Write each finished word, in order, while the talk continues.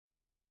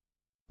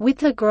With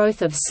the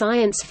growth of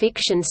science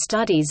fiction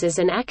studies as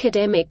an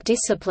academic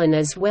discipline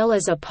as well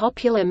as a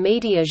popular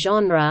media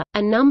genre,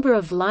 a number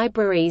of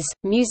libraries,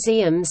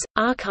 museums,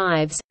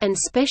 archives, and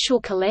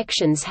special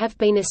collections have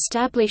been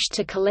established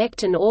to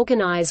collect and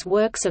organize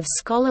works of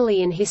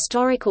scholarly and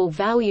historical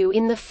value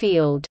in the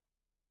field.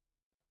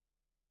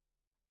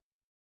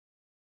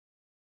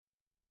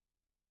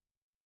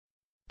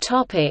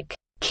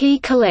 Key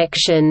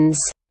collections.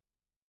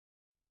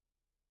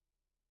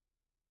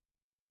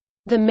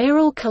 The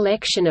Merrill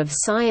Collection of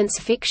Science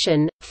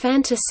Fiction,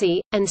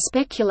 Fantasy, and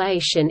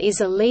Speculation is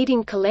a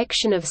leading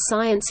collection of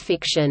science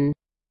fiction.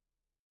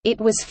 It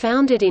was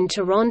founded in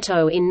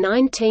Toronto in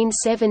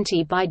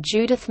 1970 by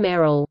Judith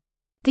Merrill.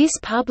 This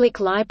public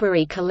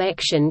library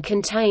collection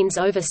contains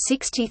over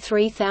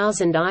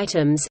 63,000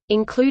 items,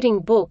 including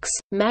books,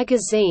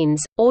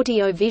 magazines,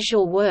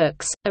 audiovisual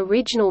works,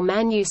 original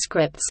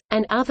manuscripts,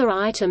 and other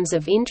items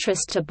of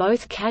interest to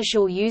both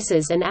casual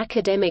users and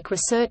academic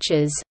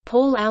researchers.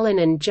 Paul Allen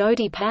and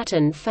Jodie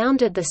Patton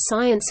founded the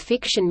Science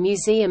Fiction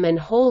Museum and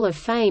Hall of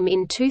Fame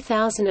in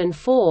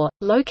 2004,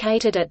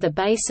 located at the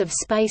base of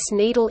Space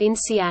Needle in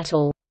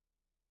Seattle.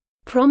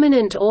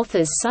 Prominent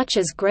authors such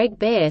as Greg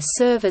Bear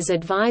serve as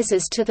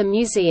advisors to the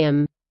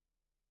museum.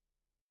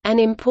 An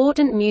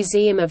important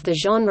museum of the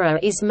genre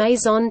is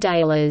Maison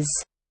Deleuze's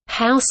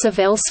House of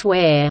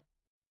Elsewhere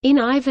in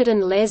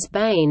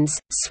Yverdon-les-Bains,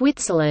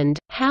 Switzerland,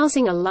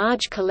 housing a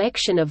large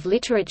collection of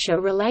literature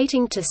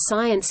relating to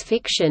science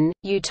fiction,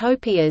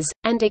 utopias,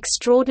 and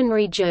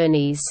extraordinary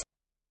journeys.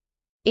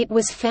 It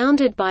was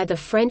founded by the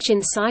French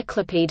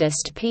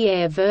encyclopedist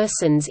Pierre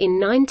Versens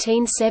in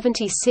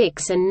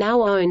 1976 and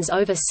now owns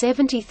over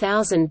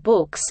 70,000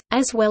 books,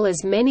 as well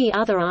as many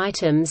other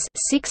items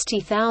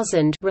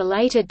 60,000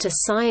 related to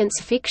science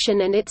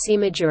fiction and its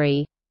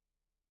imagery.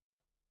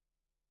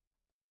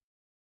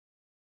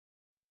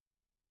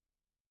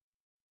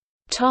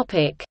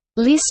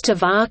 List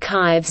of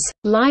archives,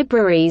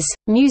 libraries,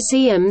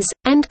 museums,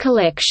 and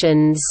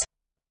collections.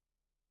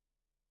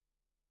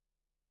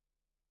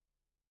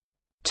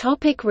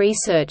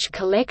 Research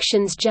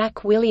collections.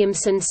 Jack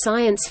Williamson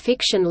Science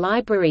Fiction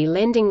Library,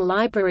 lending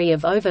library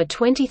of over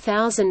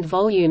 20,000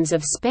 volumes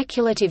of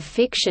speculative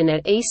fiction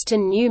at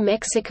Eastern New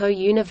Mexico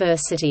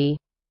University.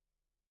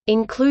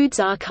 Includes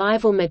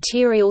archival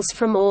materials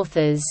from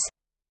authors.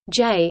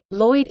 J.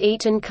 Lloyd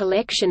Eaton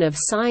Collection of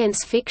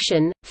Science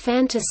Fiction,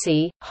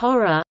 Fantasy,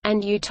 Horror,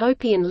 and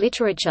Utopian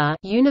Literature,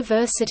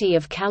 University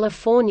of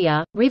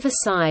California,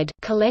 Riverside.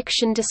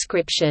 Collection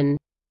description.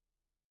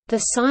 The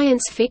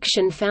Science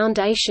Fiction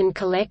Foundation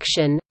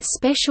Collection,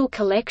 Special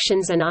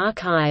Collections and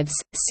Archives,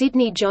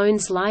 Sidney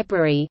Jones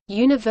Library,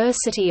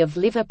 University of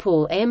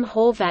Liverpool M.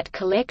 Horvat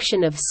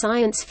Collection of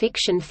Science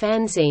Fiction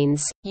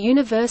Fanzines,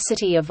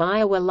 University of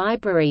Iowa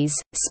Libraries,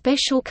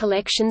 Special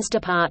Collections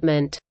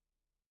Department.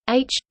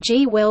 H.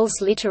 G.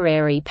 Wells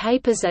Literary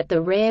Papers at the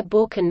Rare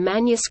Book and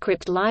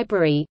Manuscript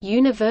Library,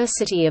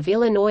 University of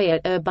Illinois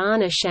at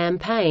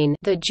Urbana-Champaign.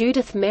 The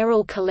Judith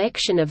Merrill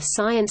Collection of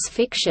Science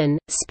Fiction,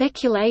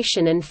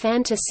 Speculation and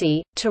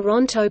Fantasy,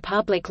 Toronto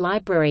Public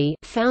Library,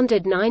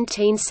 founded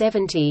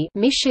 1970.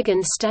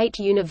 Michigan State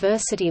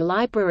University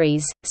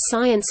Libraries,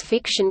 Science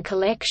Fiction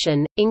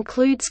Collection,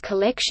 includes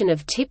collection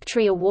of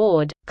Tiptree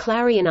Award,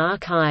 Clarion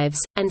Archives,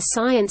 and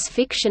Science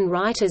Fiction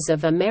Writers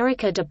of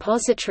America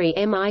Depository.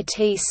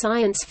 MIT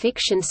Science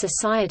Fiction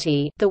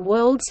Society, the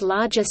world's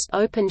largest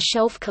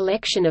open-shelf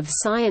collection of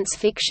science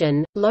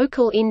fiction,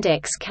 local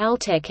index.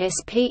 Caltech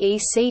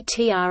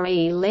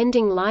SPECTRE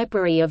lending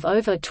library of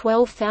over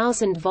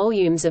 12,000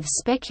 volumes of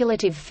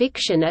speculative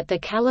fiction at the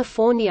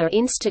California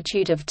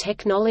Institute of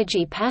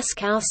Technology.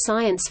 Pascal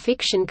Science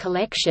Fiction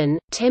Collection,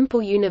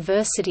 Temple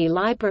University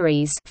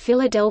Libraries,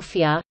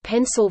 Philadelphia,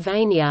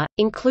 Pennsylvania,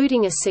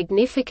 including a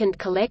significant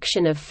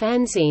collection of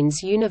fanzines.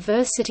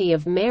 University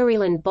of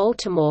Maryland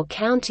Baltimore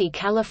County,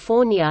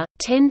 California,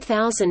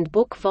 10,000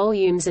 book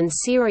volumes and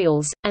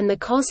serials, and the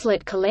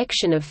Coslet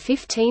Collection of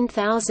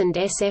 15,000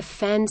 SF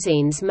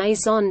fanzines.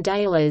 Maison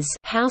Deleuze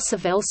House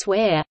of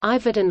Elsewhere,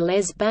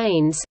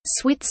 Yverdon-les-Bains,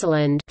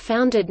 Switzerland,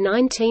 founded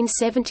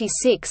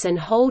 1976 and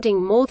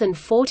holding more than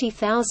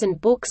 40,000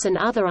 books and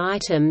other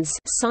items.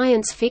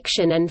 Science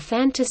Fiction and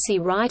Fantasy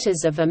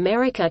Writers of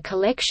America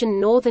Collection,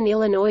 Northern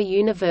Illinois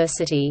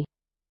University.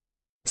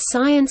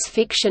 Science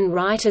Fiction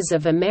Writers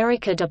of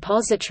America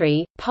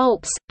Depository,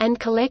 pulps, and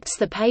collects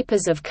the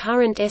papers of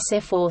current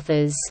SF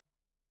authors.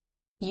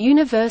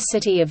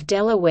 University of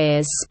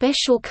Delaware's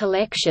special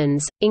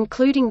collections,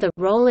 including the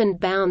Roland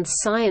Bounds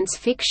Science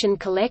Fiction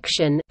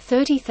Collection,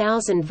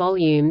 30,000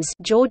 volumes,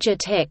 Georgia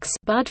Tech's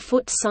Bud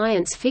Foot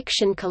Science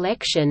Fiction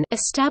Collection,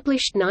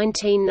 established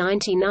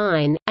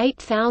 1999,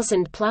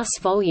 8,000+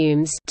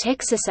 volumes,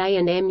 Texas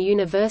A&M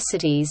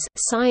University's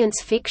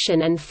Science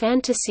Fiction and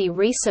Fantasy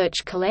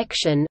Research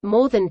Collection,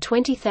 more than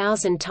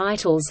 20,000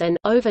 titles, and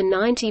over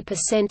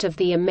 90% of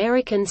the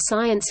American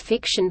science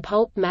fiction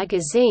pulp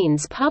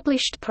magazines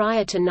published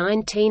prior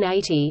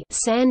 1964–1980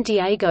 San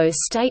Diego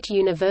State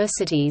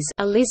University's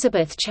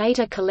Elizabeth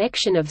Chater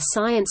Collection of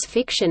Science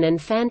Fiction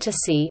and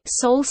Fantasy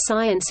Seoul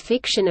Science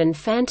Fiction and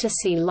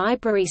Fantasy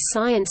Library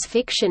Science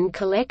Fiction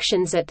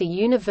Collections at the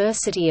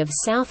University of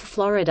South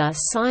Florida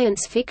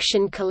Science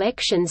Fiction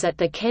Collections at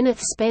the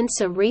Kenneth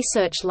Spencer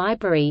Research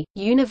Library,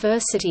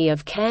 University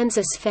of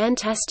Kansas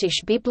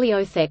Fantastische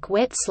Bibliothek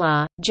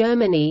Wetzlar,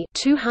 Germany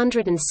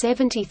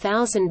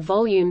 270,000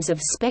 volumes of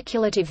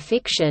speculative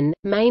fiction,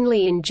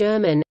 mainly in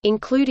German,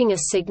 including a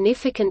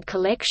significant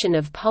collection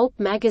of pulp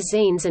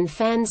magazines and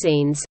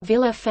fanzines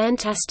Villa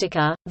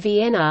Fantastica,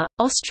 Vienna,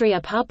 Austria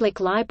Public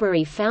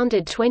Library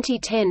founded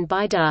 2010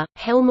 by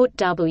Helmut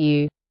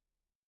W.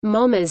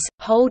 Mommers,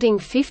 holding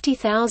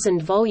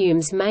 50,000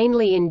 volumes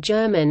mainly in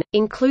German,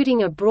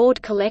 including a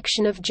broad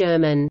collection of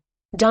German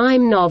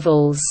dime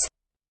novels.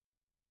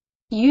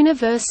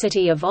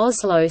 University of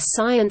Oslo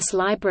Science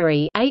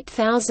Library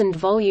 8,000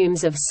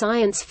 volumes of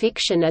science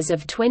fiction as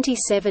of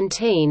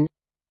 2017.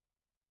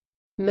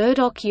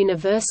 Murdoch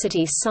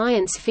University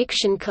Science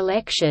Fiction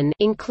Collection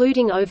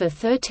including over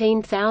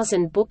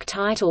 13,000 book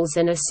titles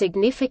and a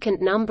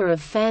significant number of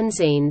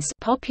fanzines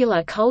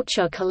popular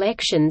culture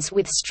collections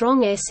with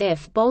strong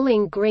SF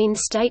Bowling Green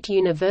State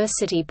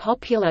University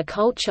Popular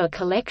Culture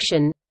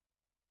Collection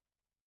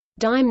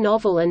Dime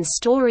Novel and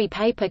Story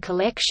Paper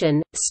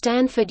Collection,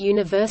 Stanford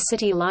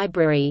University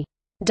Library.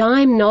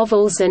 Dime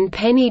Novels and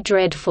Penny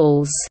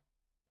Dreadfuls.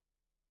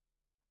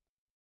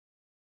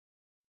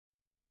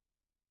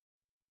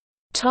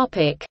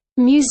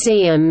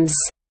 Museums.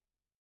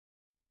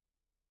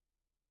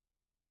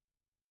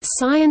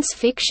 Science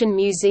Fiction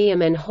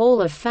Museum and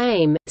Hall of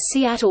Fame,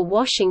 Seattle,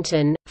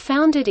 Washington,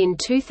 founded in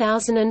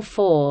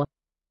 2004.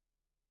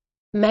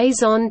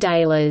 Maison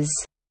de les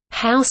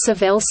House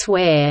of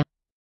Elsewhere,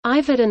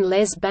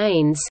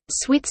 Yverdon-les-Bains,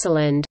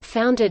 Switzerland,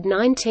 founded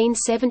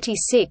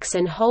 1976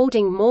 and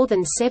holding more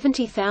than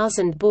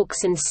 70,000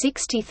 books and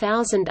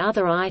 60,000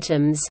 other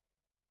items.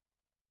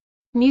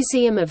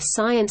 Museum of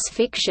Science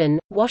Fiction,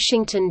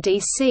 Washington,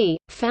 D.C.,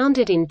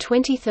 founded in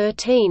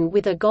 2013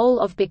 with a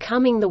goal of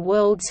becoming the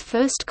world's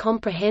first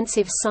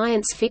comprehensive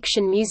science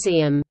fiction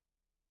museum.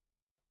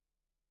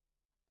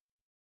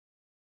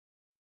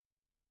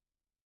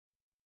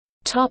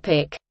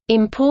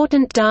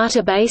 Important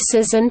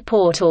databases and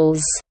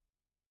portals.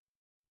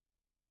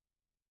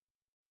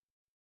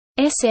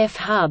 SF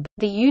Hub,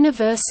 the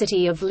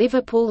University of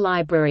Liverpool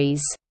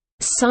Libraries'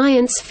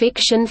 Science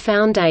Fiction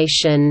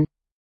Foundation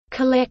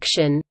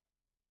collection.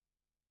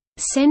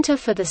 Center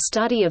for the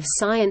Study of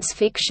Science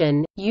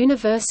Fiction,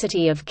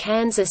 University of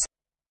Kansas.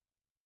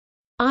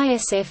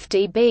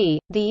 ISFDB,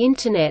 the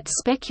Internet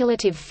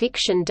Speculative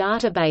Fiction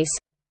Database.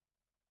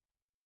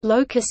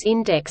 Locus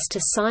Index to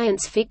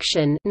Science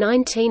Fiction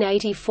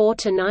 1984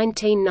 to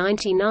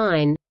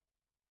 1999.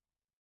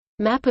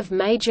 Map of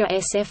major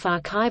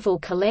SF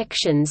archival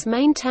collections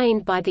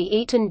maintained by the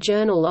Eaton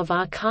Journal of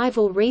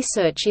Archival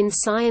Research in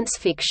Science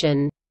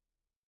Fiction.